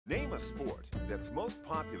Name a sport that's most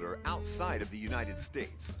popular outside of the United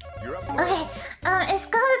States. You're up. Okay, it's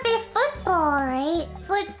gotta be football, right?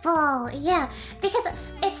 Football, yeah. Because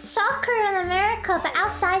it's soccer in America, but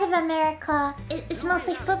outside of America, it's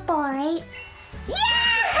mostly football, right? Yeah!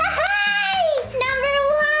 Number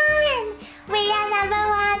one! We are number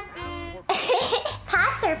one!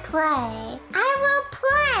 Pass or play? I will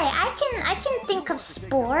play. I can think of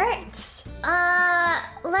sports.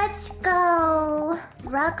 Let's go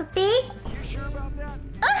rugby. You sure about that?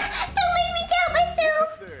 Don't make me doubt myself.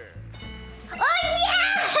 Oh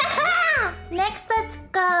yeah! Next, let's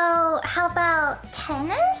go. How about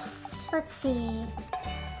tennis? Let's see.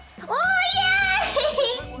 Oh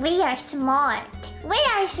yeah! We are smart. We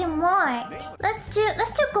are smart. Let's do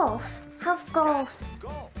golf. How's golf?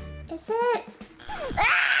 Is it?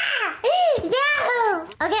 Ah! Yahoo!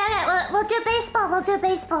 Okay, we'll do baseball. We'll do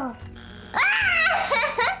baseball. Ah!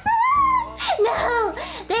 No,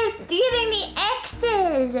 they're giving me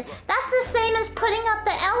X's. That's the same as putting up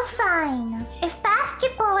the L sign. If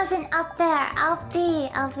basketball isn't up there, I'll be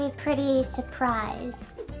pretty surprised.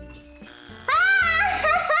 Ah!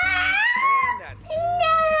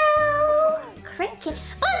 No, cricket.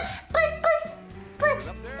 But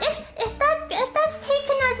if that's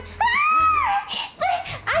taken as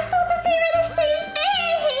I thought that they were the same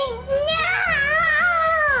thing.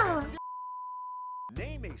 No.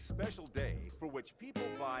 Name a special day for which people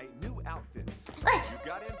buy new outfits. You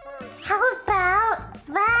got in first. How about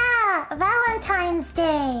Valentine's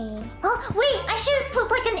Day? Oh wait, I should have put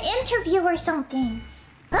like an interview or something.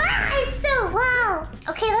 It's so wow.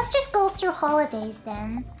 Okay, let's just go through holidays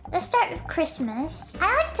then. Let's start with Christmas.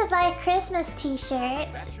 I like to buy Christmas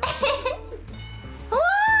t-shirts.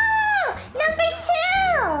 Ooh, number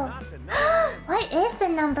 2. What is the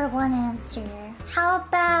number 1 answer? How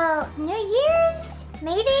about New Year's?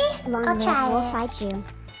 Maybe? I'll try it. Wolfychu.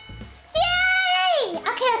 Yay!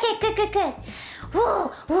 Okay, good.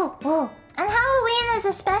 Whoa. And Halloween is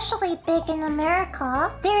especially big in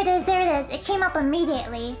America. There it is. It came up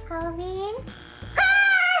immediately. Halloween?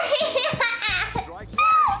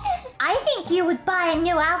 I think you would buy a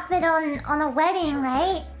new outfit on a wedding,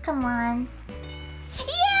 right? Come on.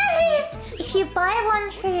 Yes! If you buy one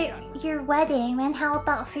for your wedding, then how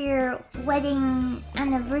about for your wedding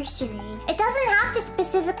anniversary? It doesn't have to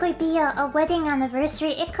specifically be a wedding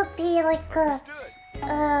anniversary. It could be like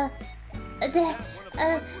I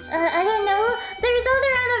don't know. There's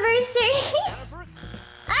other anniversaries.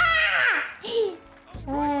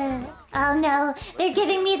 Oh no, they're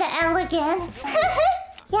giving me the L again.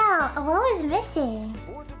 Yeah, what was missing?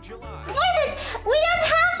 4th of July. We don't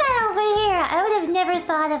have that over here. I would have never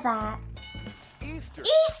thought of that.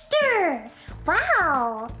 Easter!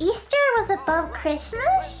 Wow! Easter was above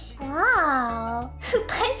Christmas? Wow. Who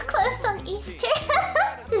buys clothes on Easter?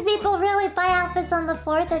 Do people really buy outfits on the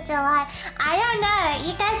 4th of July? I don't know.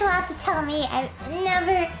 You guys will have to tell me. I've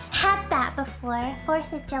never had that before.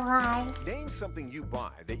 4th of July. Name something you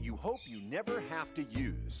buy that you hope you never have to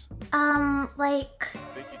use. Like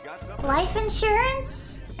Think you got something? life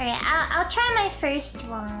insurance? Alright, I'll try my first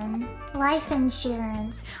one. Life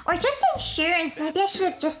insurance. Or just insurance. Maybe I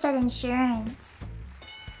should have just said insurance.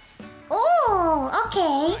 Oh,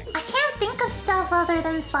 okay. I can't think of stuff other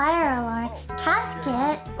than fire alarm.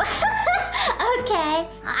 Casket. Okay.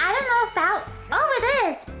 I don't know if that... Oh, it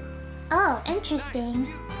is. Oh, interesting.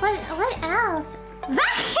 What else?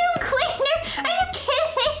 Vacuum cleaner? Are you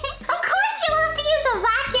kidding? Of course you'll have to use a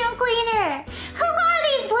vacuum cleaner. Who are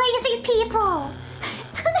these lazy people?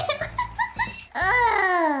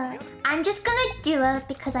 I'm just gonna do it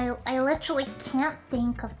because I literally can't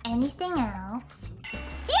think of anything else.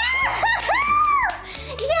 Yeah!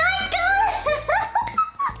 Yeah, I got it!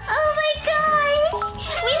 Oh my gosh!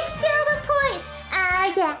 We steal the points! Oh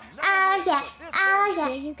yeah!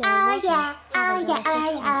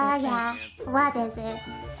 What is it?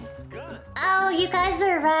 Oh, you guys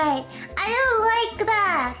were right. I don't like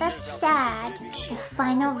that. That's sad. The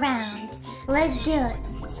final round. Let's do it.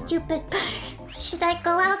 Stupid bird. Should I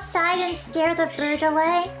go outside and scare the bird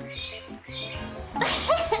away?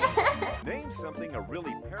 Name something a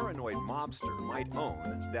really paranoid mobster might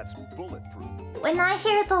own that's bulletproof. When I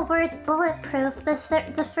hear the word bulletproof,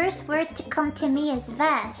 the first word to come to me is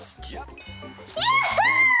vest. Yep.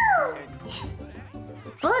 Yahoo!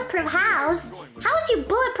 Bulletproof house? How would you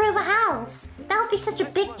bulletproof a house? That would be such a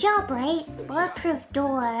big job, right? Bulletproof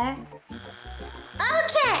door.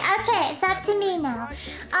 Okay, it's up to me now.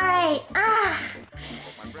 Alright,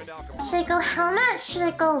 Should I go helmet? Should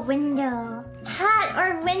I go window? Hat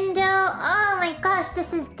or window? Oh my gosh,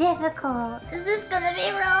 this is difficult. Is this gonna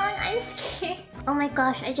be wrong? I'm scared. Oh my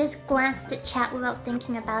gosh, I just glanced at chat without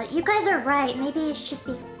thinking about it. You guys are right. Maybe it should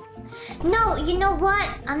be... No, you know what?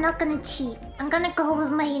 I'm not gonna cheat. I'm gonna go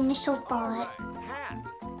with my initial thought.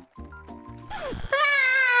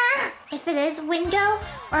 Ah! If it is window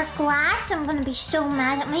or glass, I'm gonna be so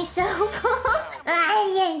mad at myself.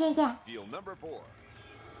 Yeah. Deal number 4.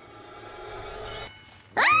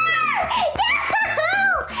 Ah! No!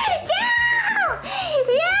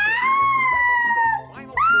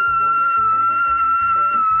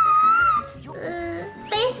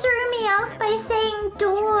 They threw me off by saying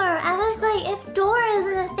door. I was like, if door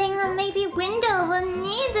isn't a thing, then maybe window wouldn't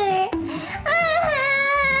either.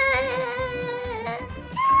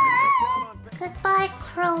 Goodbye,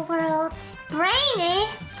 Crow World. Brainy?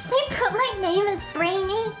 Did they put my name as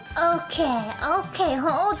Brainy? Okay,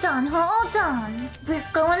 hold on. We're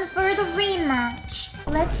going for the rematch.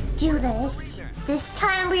 Let's do this. This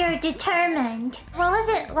time we are determined. What was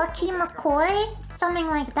it? Lucky McCoy? Something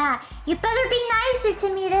like that. You better be nicer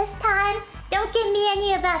to me this time. Don't give me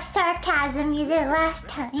any of that sarcasm you did last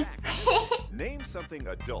time. Name something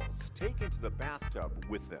adults take into the bathtub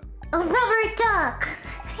with them. A rubber duck.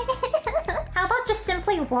 How about just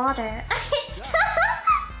simply water?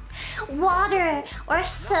 Water or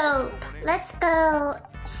soap. Let's go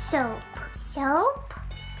soap. Soap?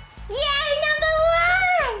 Yay, number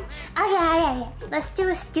 1! Okay. Let's do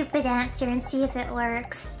a stupid answer and see if it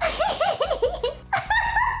works.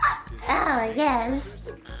 Oh, yes.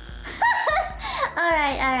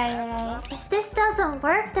 Alright. If this doesn't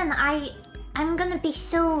work, then I'm gonna be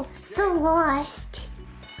so lost.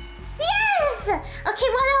 Yes! Okay,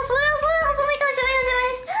 what else? Oh my gosh.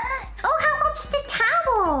 Oh, how about just a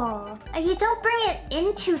towel? You don't bring it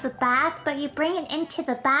into the bath, but you bring it into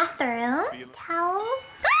the bathroom. Towel?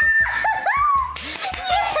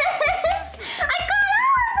 Yes! I got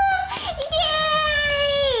all of them!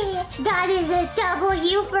 Yay! That is a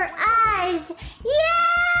W for us!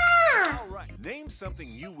 Yeah! All right. Name something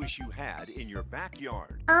you wish you had in your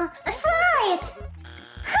backyard. A slide!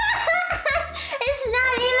 It's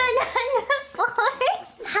not even on the board.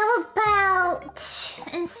 How about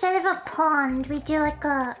instead of a pond, we do like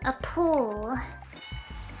a pool?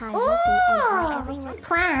 Ooh,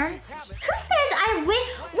 plants. Who says I wish?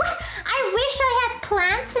 What? I wish I had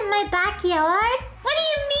plants in my backyard. What do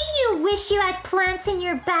you mean you wish you had plants in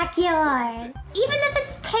your backyard? Even if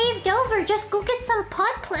it's paved over, just go get some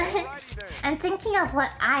pot plants. I'm thinking of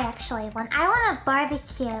what I actually want. I want a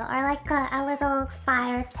barbecue or like a little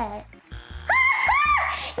fire pit.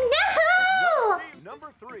 No!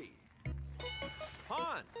 Number 3.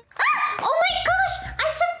 Pond. Oh my gosh! I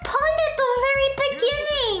said pond at the very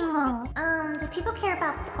beginning! Do people care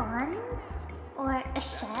about ponds? Or a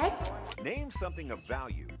shed? Name something of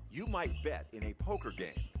value you might bet in a poker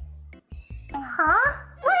game. Huh?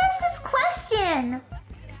 What is this question?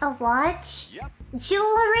 A watch? Yep.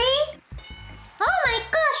 Jewelry? Oh my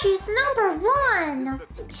gosh, who's number 1?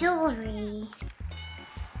 Jewelry.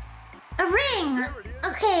 A ring!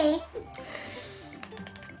 Okay.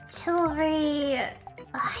 Jewelry...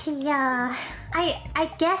 yeah. I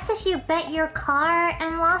guess if you bet your car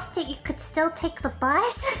and lost it, you could still take the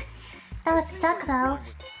bus? That would suck though.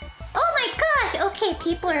 Oh my gosh! Okay,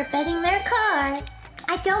 people are betting their car.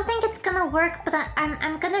 I don't think it's gonna work, but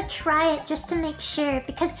I'm gonna try it just to make sure.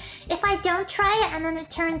 Because if I don't try it and then it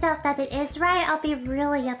turns out that it is right, I'll be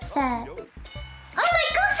really upset. Oh my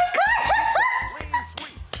gosh, I got it!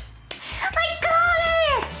 I got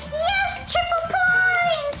it! Yes, triple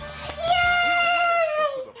points!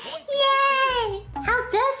 Yay! How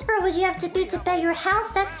desperate would you have to be to bet your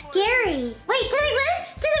house? That's scary. Wait, did I win?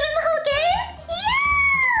 Did I win the whole game?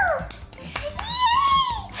 Yeah!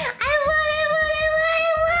 Yay! I won!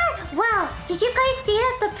 Wow, did you guys see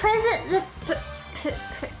that the presenter?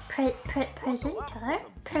 Okay.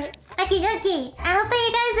 I hope that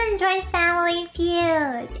you guys enjoyed Family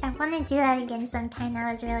Feud. I want to do that again sometime.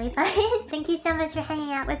 That was really fun. Thank you so much for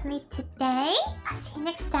hanging out with me today. I'll see you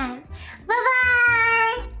next time. Bye-bye!